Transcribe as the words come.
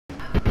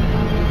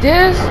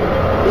This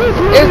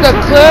is the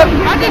clip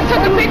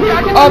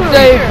of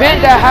the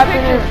event that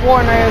happened in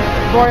Fortnite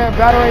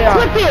Battle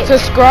Royale.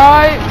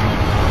 Subscribe,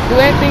 do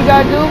anything you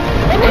gotta do,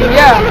 and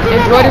yeah,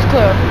 enjoy this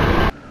clip.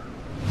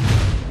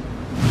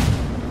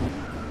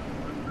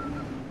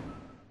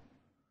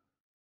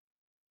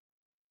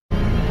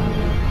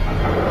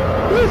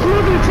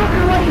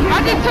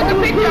 I just took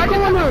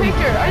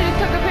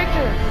a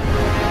picture.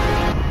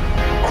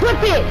 Clip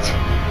it!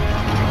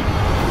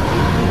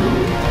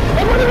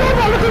 Hey, look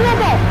at the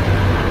robot!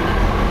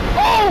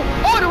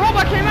 Oh, the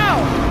robot came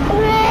out!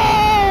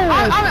 Whoa!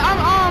 I'm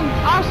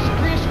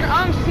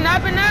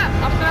snapping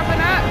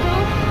that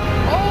too.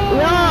 Oh!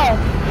 Yeah!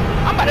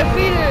 I'm about to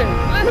feed it.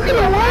 Look at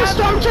the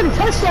monster, I'm trying to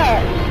touch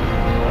that!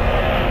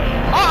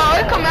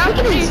 It come out.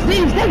 Look at these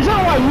things, they're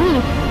not like me!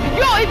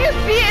 Yo, if you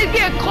see it, it's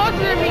getting closer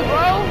to me,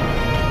 bro!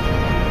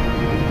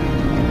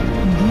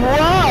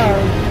 Bro!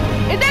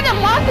 Is that the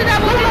monster that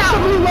was in that?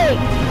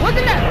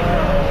 Wasn't that?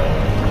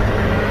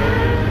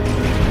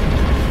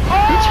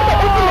 Did you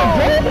open the door?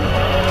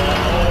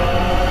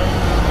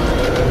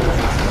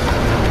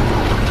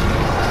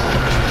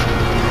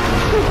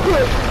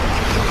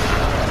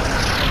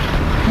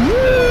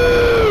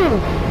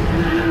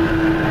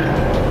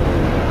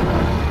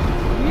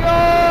 Yo!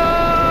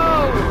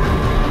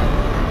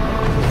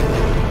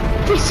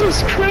 This is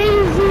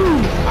crazy!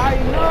 I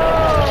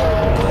know!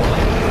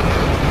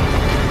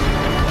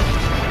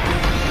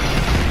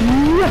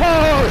 Yo!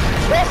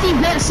 This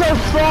event's so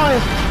fun!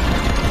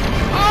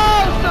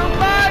 Oh,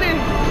 somebody!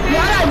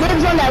 Yeah, I got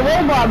dibs on that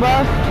robot, bro.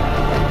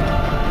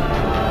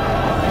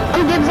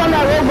 I'm dibs on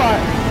that robot.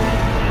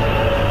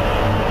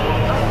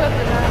 I'm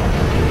touching that.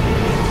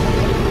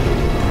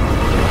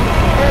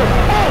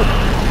 Oh!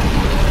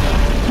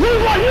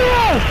 Robot,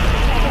 yeah!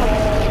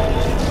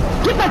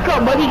 Get back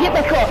up, buddy, get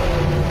back up.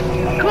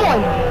 Come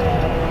on.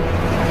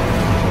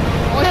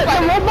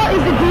 The robot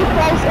is the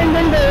default, and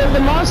then the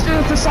monster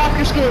is the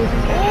soccer skin.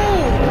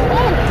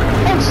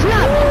 Oh,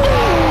 snap!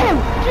 Oh,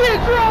 get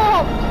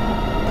dropped!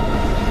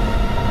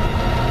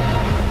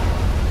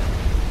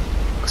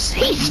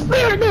 He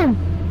speared him!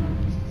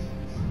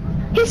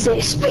 He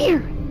said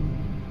spear!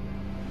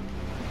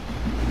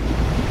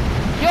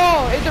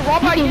 Yo, is the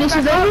robot getting this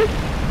back is up? over?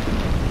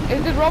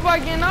 Is the robot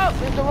getting up?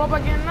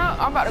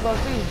 I'm about to go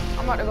see.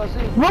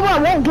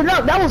 Robot won't get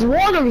up. That was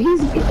water.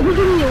 He's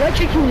getting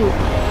electrocuted.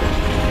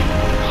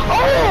 Oh!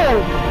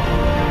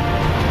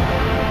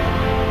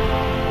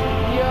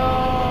 Yo!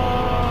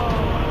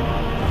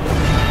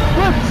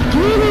 Let's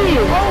get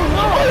it! Oh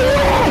no!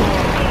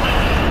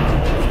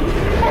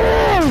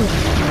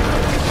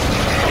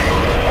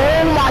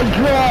 Oh my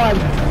god!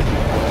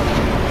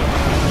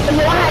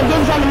 Yo, I had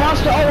dibs on the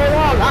monster all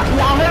along.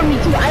 Y'all heard me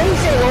too. I didn't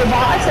say robot.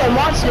 I said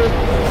monster.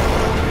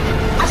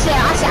 I said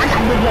I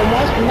got dibs on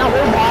monster, not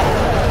robot.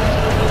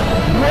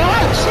 Bro,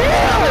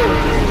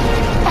 chill!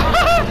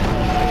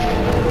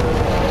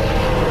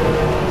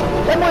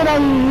 That boy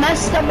done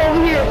messed up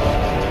over here.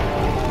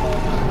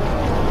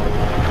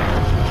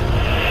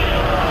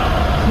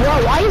 Yo,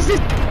 why is this?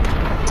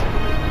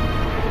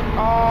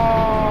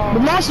 The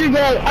monster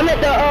dead. I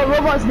meant the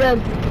robot's dead.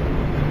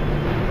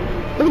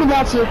 Look at the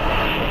monster.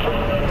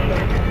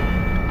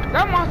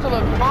 That monster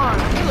looks fine.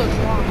 He looks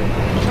fine.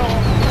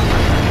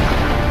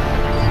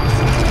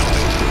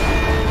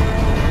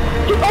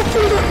 He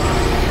opened it.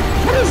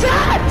 What is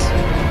that?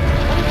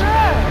 What is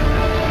that?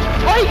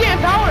 Oh, he getting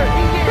power.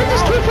 That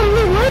just came from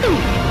me running.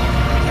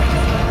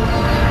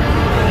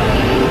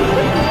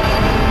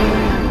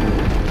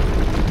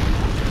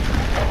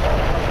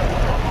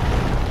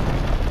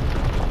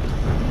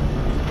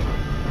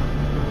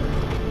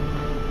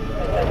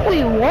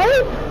 Wait,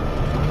 what?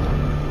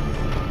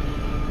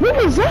 What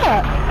was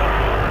that?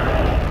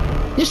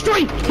 Destroy!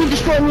 He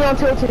destroyed me on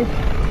tilted.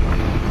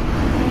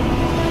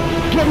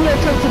 Get me on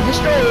tilted,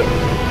 destroy it.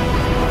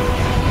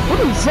 What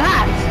is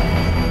that?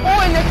 Oh,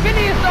 an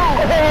infinity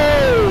stone!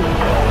 Hey!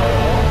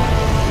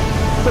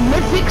 The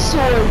mythic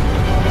sword.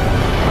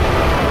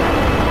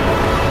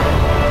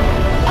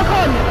 I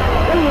called it.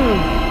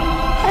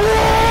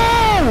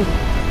 Oh!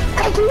 I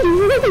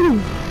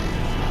didn't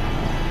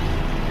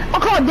I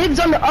called dibs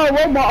on the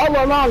robot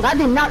all along. I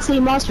did not say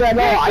monster at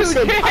all. I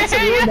said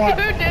robot.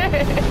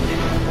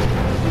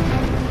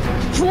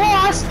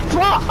 Floss! I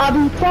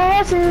be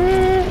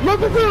flossing.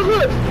 Look.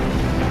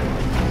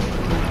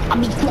 I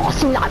be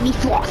flossing.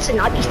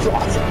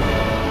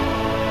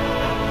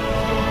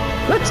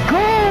 Let's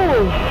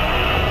go!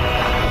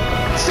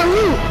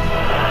 Salute!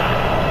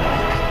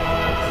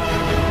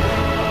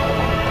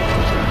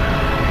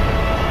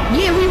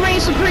 Yeah, we reign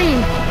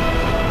supreme!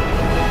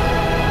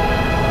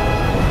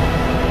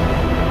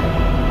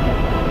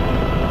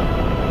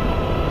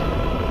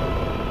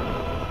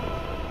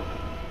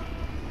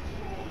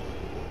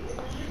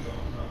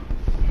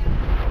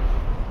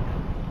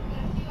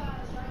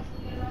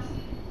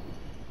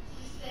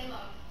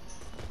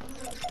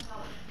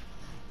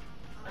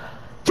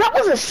 That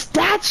was a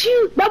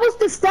statue? That was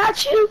the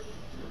statue?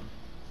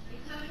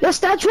 The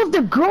statue of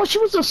the girl, she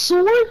was a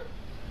sword?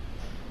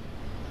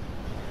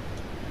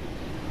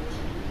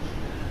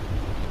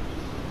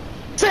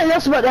 Something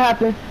else about to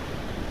happen.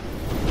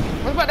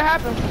 What's about to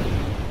happen?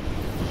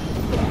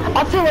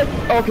 I feel like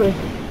okay.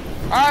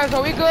 Alright,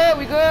 so we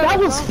good, That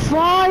was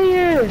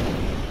fire.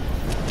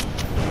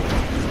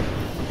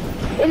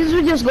 It is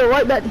we just go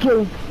right back to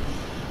killing.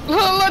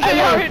 Look,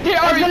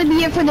 That's gonna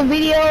be it for the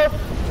video.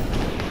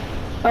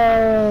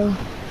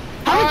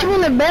 How much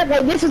on the map?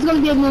 Like this is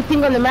gonna be a new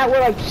thing on the map where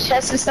like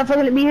chests and stuff are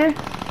gonna be here.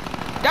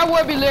 That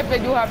would be lit if they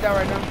do have that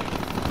right now.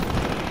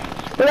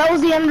 But that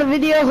was the end of the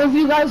video. Hope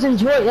you guys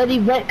enjoyed that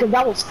event because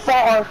that was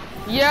far.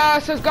 Yeah,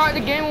 subscribe to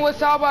Gaming with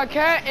Sal by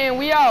Cat and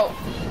we out.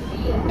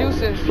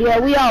 Deuces. Yeah,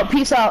 we out.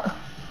 Peace out.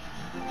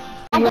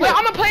 I'm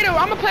gonna play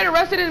the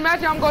rest of this match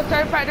and I'm gonna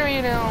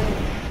SHAREfactory and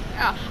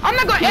I'm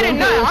not gonna edit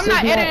nothing. I'm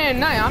not editing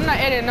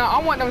nothing. I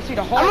want them to see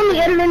the whole I'm only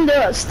editing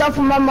the stuff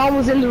when my mom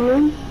was in the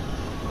room.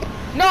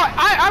 No,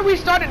 I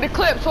restarted the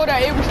clip so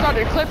that it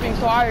restarted clipping,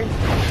 so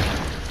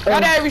now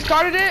that I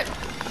restarted it,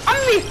 I'm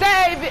gonna be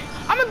sad.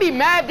 I'm gonna be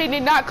mad they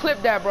did not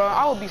clip that, bro.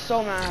 I would be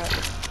so mad.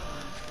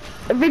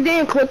 If they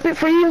didn't clip it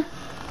for you,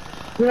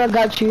 then I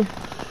got you.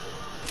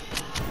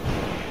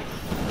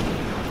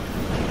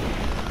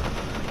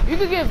 You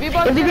could get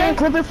V-Bucks If they today? didn't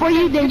clip it for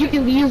you, then you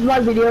can use my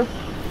video.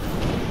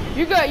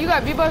 You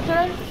got V-Bucks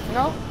today?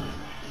 No?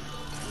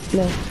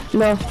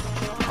 No.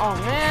 Oh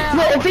man.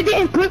 No, if it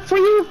didn't clip for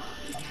you,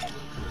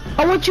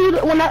 I want you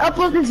to, when I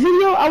upload this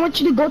video, I want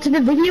you to go to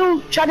the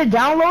video, try to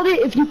download it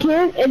if you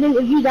can, and then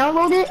if you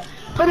download it,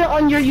 put it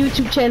on your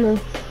YouTube channel.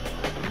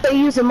 Stay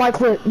using my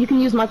clip. You can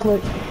use my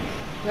clip.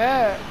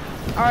 Yeah.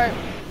 Alright.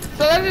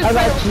 So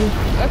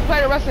let's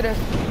play the rest of this.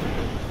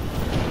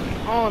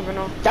 I don't even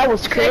know. That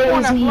was crazy.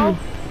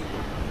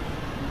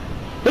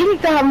 They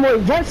need to have more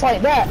events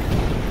like that.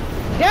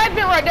 That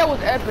event right there was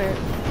epic.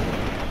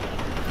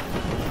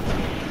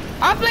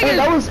 I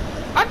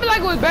feel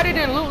like it was better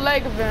than Loot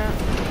Lake event.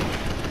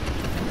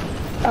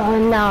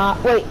 Nah.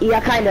 Wait,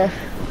 yeah, kinda.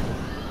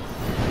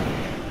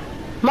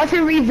 My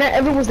favorite event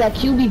ever was that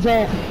Cube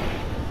event.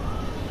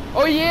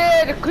 Oh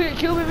yeah, the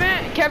Cube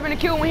event? Kevin the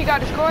Cube when he got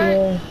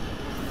destroyed?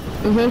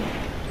 Yeah.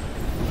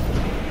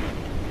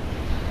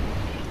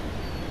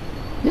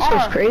 This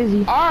was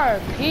crazy.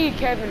 R.P.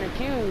 Kevin the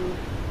Cube.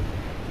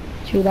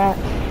 True that.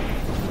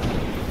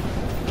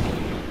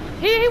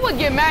 He would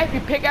get mad if you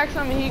pickaxe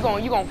him and you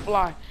gonna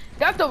fly.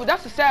 That's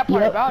the sad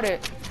part about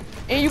it.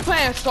 And you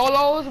playing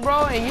solos,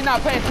 bro, and you're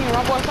not playing Team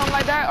Rumble or something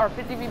like that, or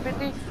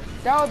 50v50,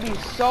 that would be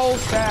so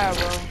sad,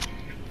 bro.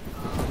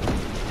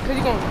 Cause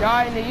you gonna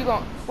die and then you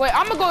gonna wait.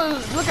 I'm gonna go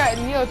look at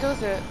Neo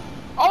Twisted.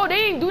 Oh, they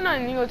ain't do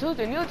nothing. Neo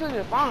Twisted. Neo Twisted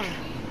is fine.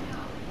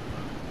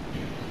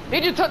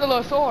 They just took the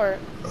little sword.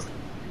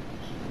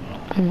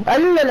 I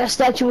didn't know that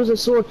statue was a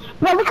sword.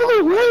 Bro, look at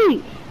Loot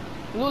Lake.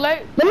 Loot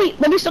Lake?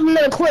 Let me start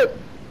another clip.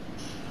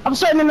 I'm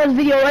starting another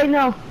video right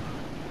now.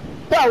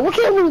 Bro, look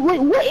at Loot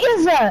Lake. What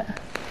is that?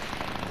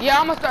 Yeah,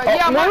 I'm gonna start.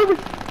 Yeah,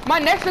 my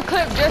next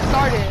clip just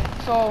started,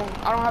 so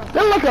I don't have to.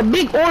 Look like a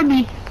big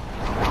orby.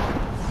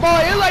 Bro,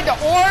 it's like the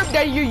orb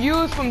that you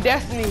use from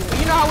Destiny.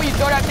 You know how when you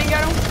throw that thing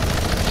at him?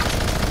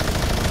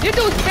 This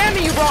dude's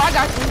spamming you, bro. I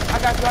got you.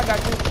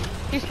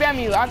 He's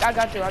spamming you. I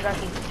got you.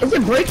 Is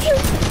it breaking?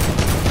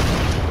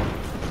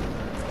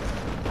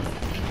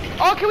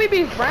 Oh, can we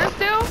be friends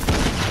still?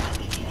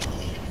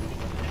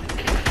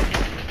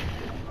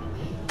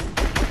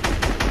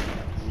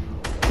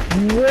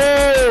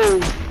 Whoa.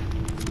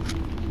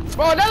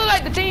 Bro, that look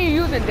like the thing you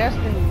use in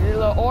Destiny. The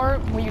little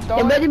orb when you throw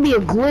it. It better be a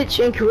glitch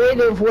in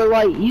creative where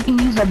like you can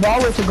use a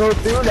baller to go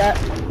through that.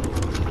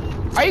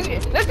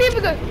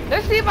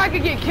 Let's see if I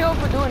can get killed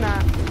for doing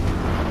that.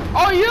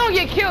 Oh, you don't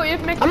get killed.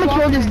 It makes. I'm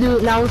gonna kill this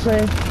dude now. I'm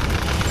saying.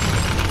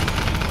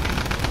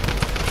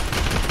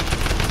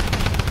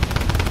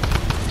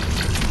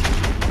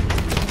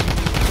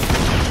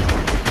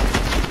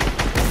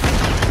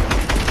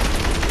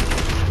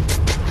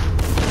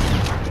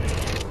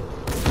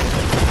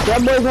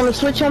 That boy's gonna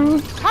switch on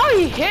me. How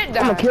he hit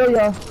that? I'm gonna kill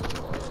y'all.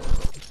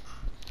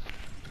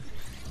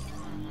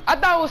 I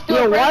thought it was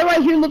still. Yo, why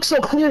right here looks so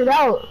cleared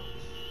out?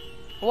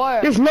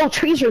 What? There's no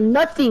trees or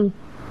nothing.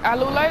 At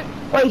Loot Lake?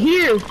 Right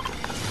here.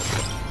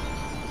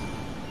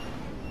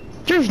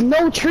 There's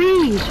no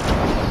trees.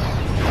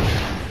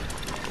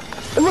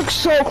 It looks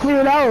so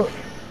cleared out.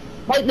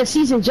 Like the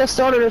season just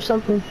started or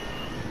something.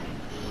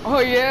 Oh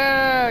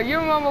yeah, you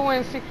remember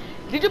when?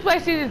 Did you play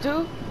season 2?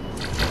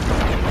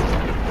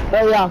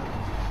 Oh yeah.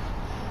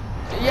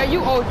 Yeah,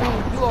 you OG.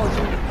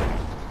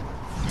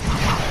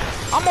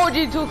 I'm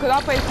OG too, cause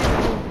I played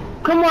season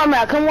 2. Come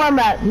on,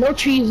 Matt. No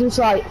trees in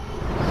sight.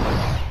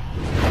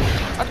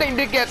 I think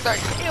Nick at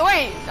 30.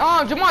 Wait,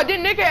 Jamal,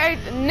 didn't Nick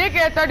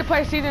at 30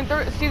 play season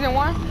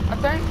 1? I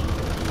think.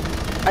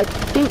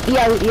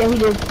 Yeah, he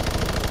did.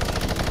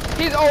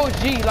 He's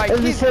OG, like. It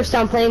was his first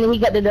time playing, and he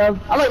got the dub.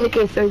 I like Nick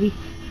at 30.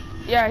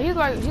 Yeah, he's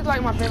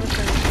like my favorite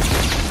player.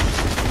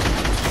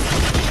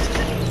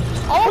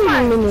 Oh Wait my!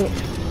 a minute.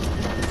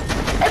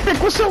 Epic,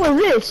 what's up with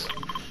this?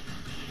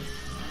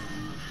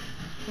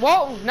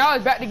 Whoa, now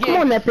it's back to game. Come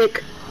on,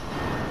 Epic.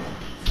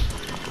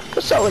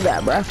 What's up with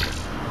that, bruh?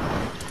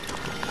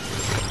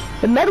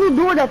 The metal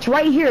door that's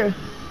right here.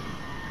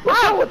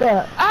 What's wrong with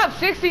that? I have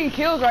 16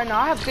 kills right now.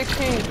 I have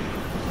 16.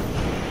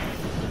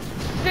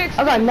 16.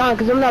 I got 9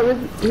 because I'm not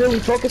really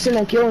focusing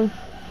on killing.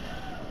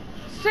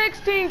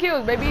 16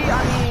 kills, baby.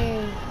 I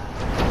mean,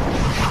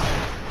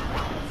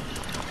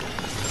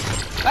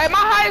 like my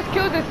highest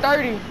kills is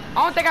 30. I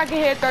don't think I can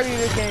hit 30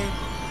 this game.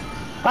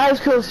 My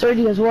highest kill is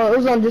 30 as well. It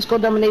was on Disco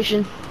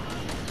Domination.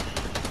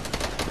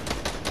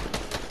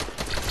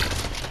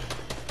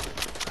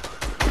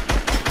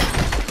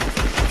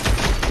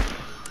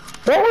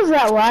 What was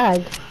that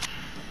lag?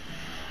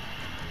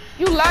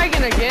 You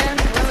lagging again?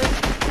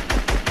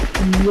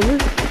 Really?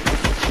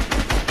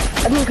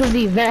 I think because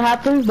the event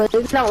happened, but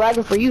it's not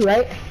lagging for you,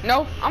 right?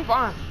 No, I'm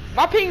fine.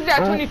 My ping's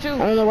at 22. I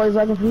don't know why it's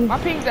lagging for you. My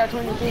ping's at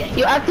 22.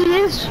 Yo, after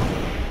this,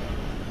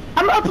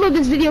 I'm gonna upload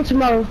this video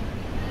tomorrow.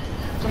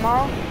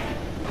 Tomorrow?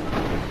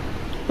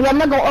 Yeah, I'm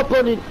not gonna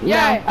upload it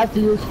Yeah. now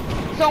after this.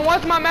 So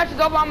once my match is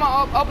over, I'm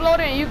gonna upload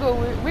it,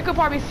 and we could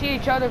probably see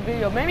each other's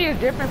video. Maybe it's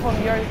different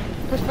from your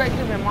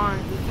perspective and mine.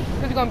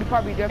 Cause it's gonna be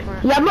probably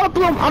different. Yeah, I'm gonna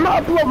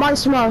upload mine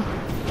tomorrow.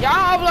 Yeah,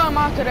 I'm uploading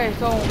mine today.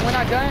 So when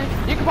I'm done,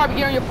 you can probably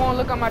get on your phone,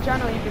 look on my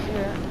channel, and you can see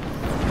that.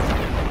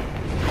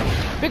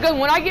 Because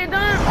when I get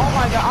done, oh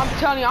my god, I'm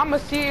telling you, I'm gonna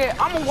see it.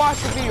 I'm gonna watch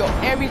the video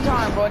every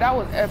time, bro. That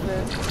was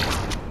epic.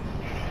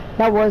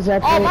 That was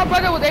epic. Oh, my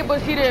brother was able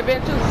to see the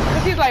event too.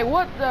 Cause he's like,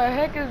 what the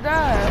heck is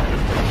that?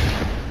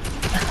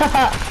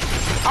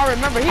 I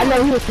remember. I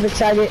know he was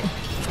excited.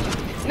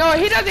 No,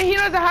 he doesn't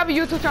have a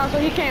YouTube channel, so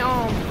he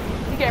can't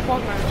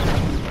post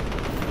nothing.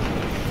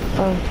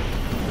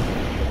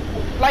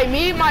 Like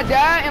me, my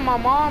dad, and my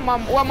mom. My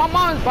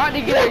mom's about to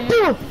get a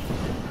YouTube.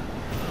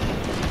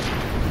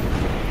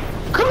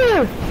 Come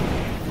here.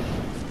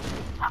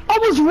 I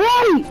was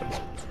right.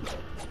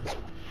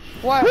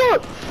 What?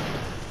 Look,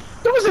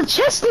 there was a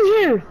chest in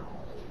here.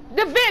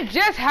 The event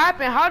just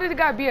happened. How did it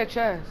gotta be a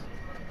chest?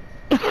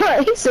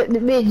 He said the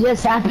event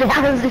just happened.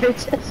 How was there a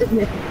chest in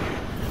there?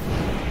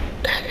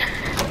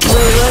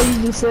 Wait, what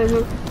you just said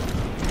it?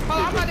 Oh,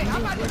 I'm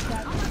about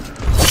to